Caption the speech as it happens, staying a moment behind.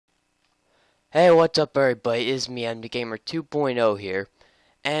Hey, what's up everybody? It's me, I'm the Gamer 2.0 here,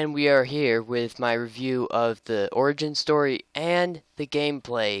 and we are here with my review of the origin story and the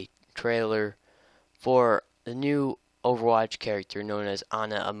gameplay trailer for the new Overwatch character known as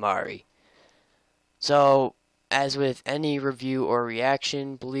Amari. So, as with any review or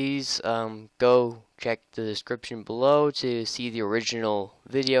reaction, please go check the description below to see the original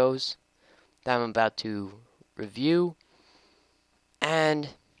videos that I'm about to review, and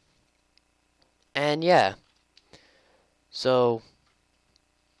yeah. So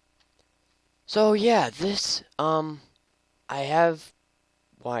yeah, this I have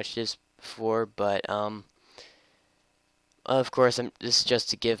watched this before, but of course this is just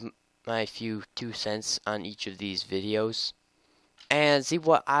to give my few 2 cents on each of these videos and see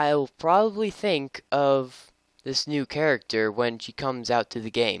what I'll probably think of this new character when she comes out to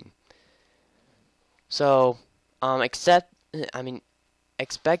the game. So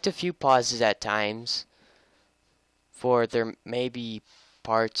expect a few pauses at times, for there may be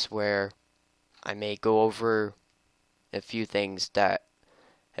parts where I may go over a few things that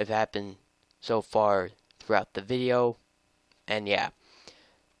have happened so far throughout the video, and yeah.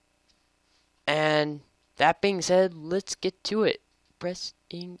 And that being said, let's get to it.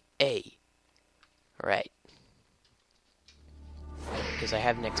 Pressing A. Alright. Because I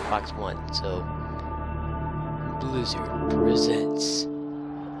have an Xbox One, so Blizzard presents.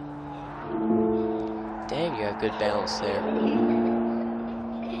 Dang, you have good balance there.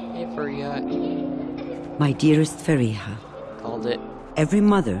 Hey, Fariha. My dearest Fariha. Called it. Every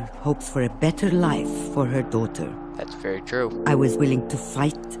mother hopes for a better life for her daughter. That's very true. I was willing to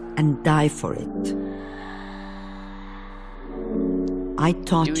fight and die for it. I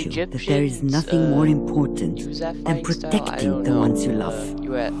taught you that there is nothing more important than protecting the ones you love.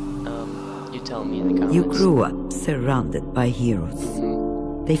 You tell me in the comments. You grew up surrounded by heroes.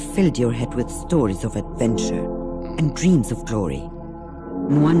 They filled your head with stories of adventure and dreams of glory.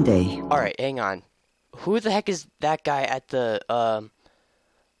 And one day... Alright, hang on. Who the heck is that guy at the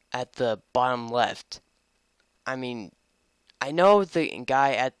bottom left? I mean, I know the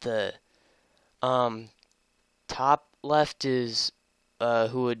guy at the top left is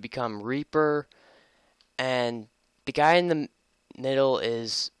who would become Reaper, and the guy in the middle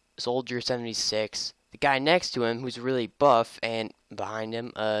is Soldier 76. The guy next to him, who's really buff, and behind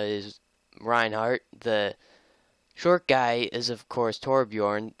him is Reinhardt. The short guy is, of course,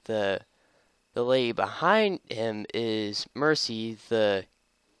 Torbjorn. The lady behind him is Mercy. I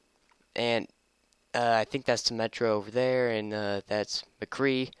think that's the Metro over there, and that's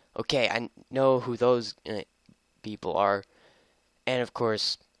McCree. Okay, I know who those people are. And of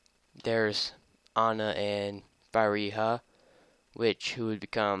course, there's Anna and Fariha, who would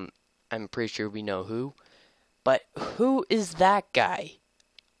become, I'm pretty sure we know who. But who is that guy?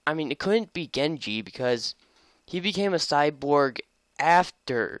 I mean, it couldn't be Genji, because he became a cyborg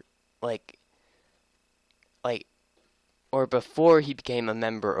after, or before he became a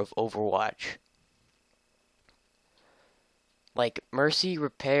member of Overwatch. Like, Mercy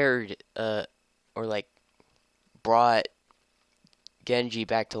repaired, brought Genji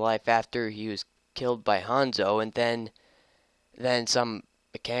back to life after he was killed by Hanzo, and then some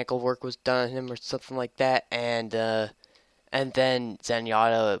mechanical work was done on him or something like that, and then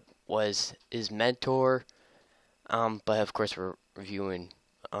Zenyatta was his mentor. But of course we're reviewing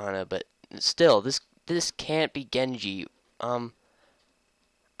Ana, but still, this can't be Genji. I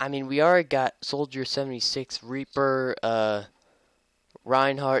mean, we already got Soldier 76, Reaper,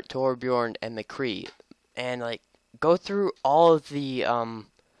 Reinhardt, Torbjorn, and McCree, and go through all of the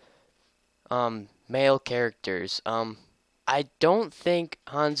male characters. I don't think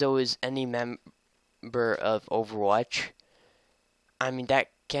Hanzo is any member of Overwatch. I mean,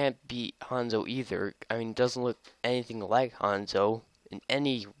 that can't be Hanzo either. I mean, it doesn't look anything like Hanzo in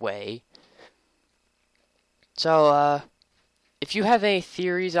any way. So, if you have any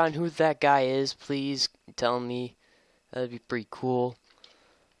theories on who that guy is, please tell me. That'd be pretty cool.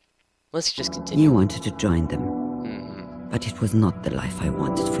 Let's just continue. You wanted to join them, but it was not the life I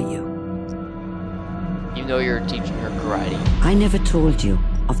wanted for you. You know you're teaching her karate. I never told you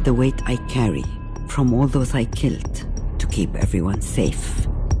of the weight I carry from all those I killed to keep everyone safe.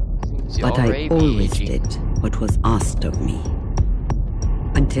 But I always did what was asked of me.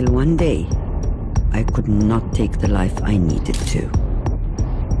 Until one day, I could not take the life I needed to.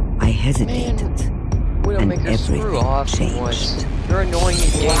 I hesitated, and everything changed. You're annoying in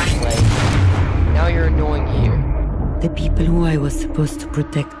gameplay. Now you're annoying here. The people who I was supposed to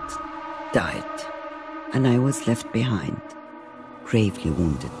protect died, and I was left behind, gravely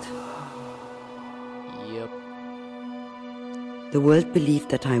wounded. Yep. The world believed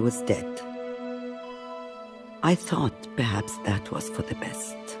that I was dead, I thought perhaps that was for the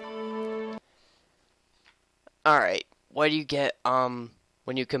best. Alright, what do you get,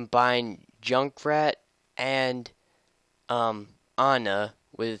 when you combine Junkrat and, Anna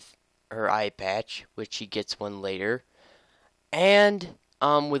with her eye patch, which she gets one later, and,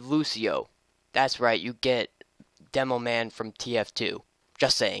 with Lucio. That's right, you get Demo Man from TF2.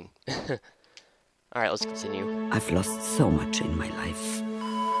 Just saying. Alright, let's continue. I've lost so much in my life.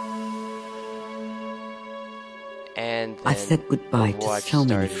 And then I've said goodbye to Overwatch so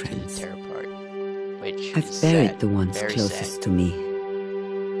many started to friends. tear apart, which I've is buried sad, the ones very closest sad. to me.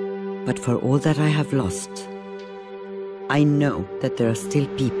 But for all that I have lost, I know that there are still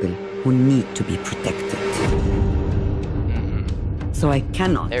people who need to be protected. So I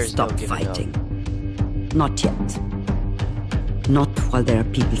cannot There's stop no giving fighting. Not yet. Not while there are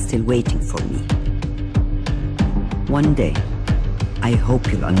people still waiting for me. One day, I hope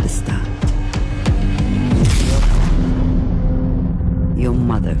you'll understand. Your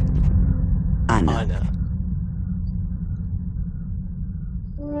mother, Anna. Anna.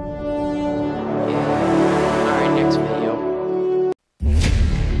 Alright, next video.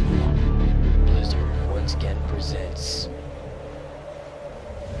 Blizzard once again presents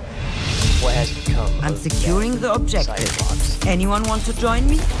what has become I'm of securing the objective. Cyberbox. Anyone want to join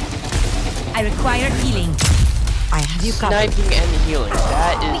me? I require healing. I have you covered. Sniping and healing.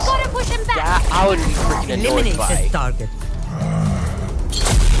 That We is gotta push him back. that I would be freaking annoyed Eliminate by. this target.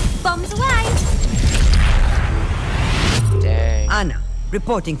 Bombs away. Dang. Anna,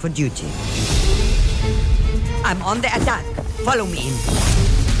 reporting for duty. I'm on the attack. Follow me in.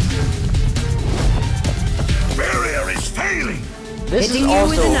 Barrier is failing! This Hitting is you also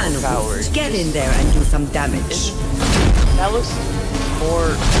with an overpowered. animal. Get in there and do some damage. That looks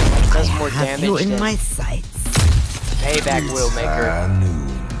more does more Have damage you in than my sights. Payback Widowmaker. Noon.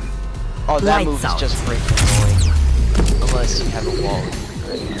 Oh, that Lights move is out. just freaking annoying. Unless you have a wall.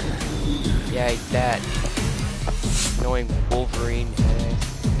 Yeah, like that. Annoying Wolverine head.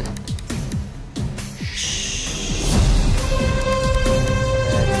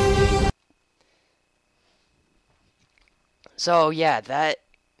 So yeah, that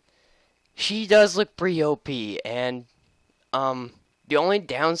she does look pretty OP, and the only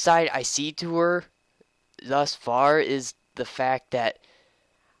downside I see to her thus far is the fact that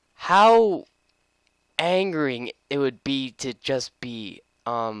how angering it would be to just be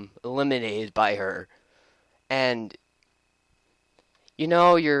eliminated by her, and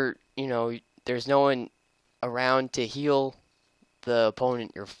there's no one around to heal the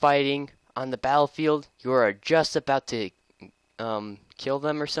opponent you're fighting on the battlefield. You are just about to kill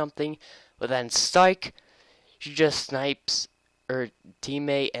them or something, but then Strike, she just snipes her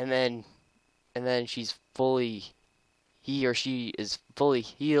teammate, and then he or she is fully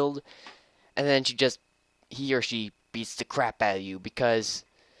healed, and then he or she beats the crap out of you because,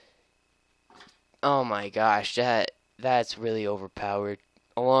 oh my gosh, that's really overpowered.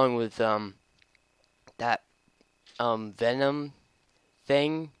 Along with that Venom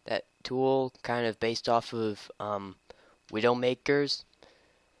thing, that tool kind of based off of Widowmakers.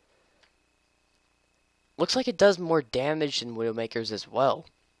 Looks like it does more damage than Widowmakers as well.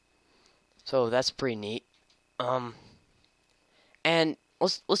 So that's pretty neat. And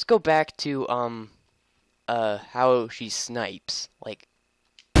let's go back to how she snipes, like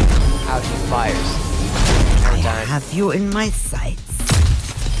how she fires. I have you in my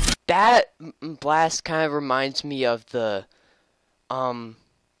sights. That blast kind of reminds me of the oh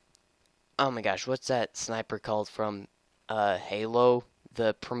my gosh, what's that sniper called from Halo?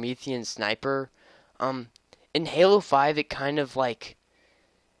 The Promethean sniper. In Halo 5 it kind of like,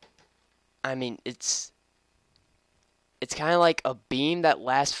 I mean, it's kind of like a beam that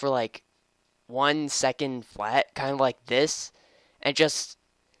lasts for like 1 second flat, kind of like this, and just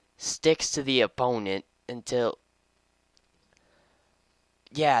sticks to the opponent until,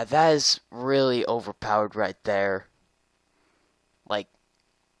 yeah, that is really overpowered right there. Like,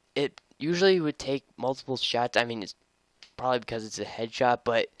 it usually would take multiple shots. I mean, it's probably because it's a headshot,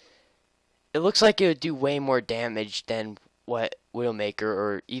 but it looks like it would do way more damage than what Widowmaker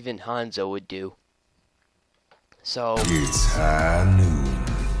or even Hanzo would do. So It's high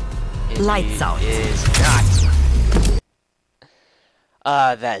noon. Lights out. Is not.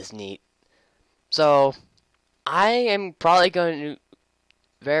 That is neat. So I am probably going to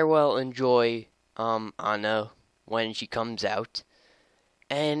very well enjoy Anna when she comes out,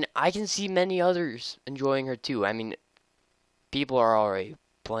 and I can see many others enjoying her too. I mean, people are already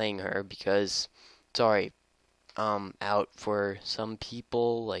playing her because it's already out for some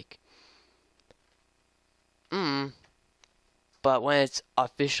people, like but when it's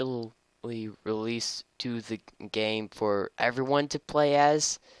official fully released to the game for everyone to play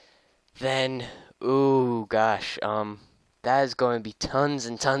as, then, ooh, gosh, that is going to be tons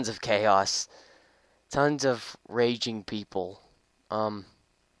and tons of chaos. Tons of raging people.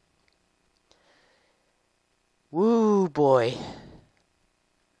 Woo, boy.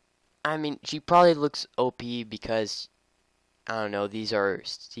 I mean, she probably looks OP because, I don't know, these are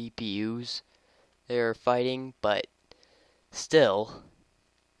CPUs they're fighting, but still,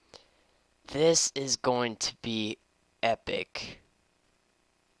 this is going to be epic.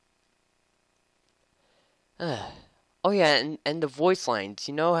 Oh yeah, and the voice lines.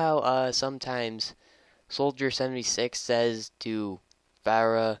 You know how sometimes Soldier 76 says to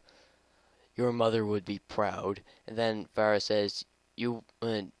Farah, "Your mother would be proud," and then Farah says, "You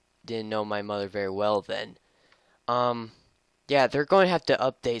didn't know my mother very well then." Yeah, they're going to have to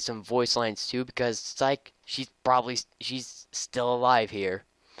update some voice lines too because it's like she's still alive here.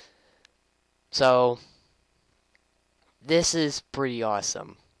 So this is pretty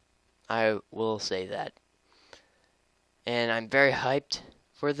awesome. I will say that. And I'm very hyped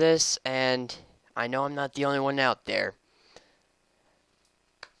for this, and I know I'm not the only one out there.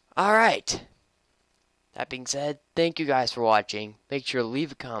 Alright. That being said, thank you guys for watching. Make sure to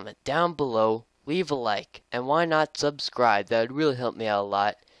leave a comment down below, leave a like, and why not subscribe? That would really help me out a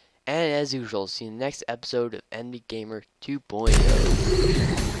lot. And as usual, see you in the next episode of Enemy Gamer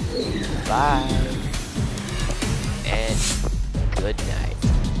 2.0. Bye. And good night.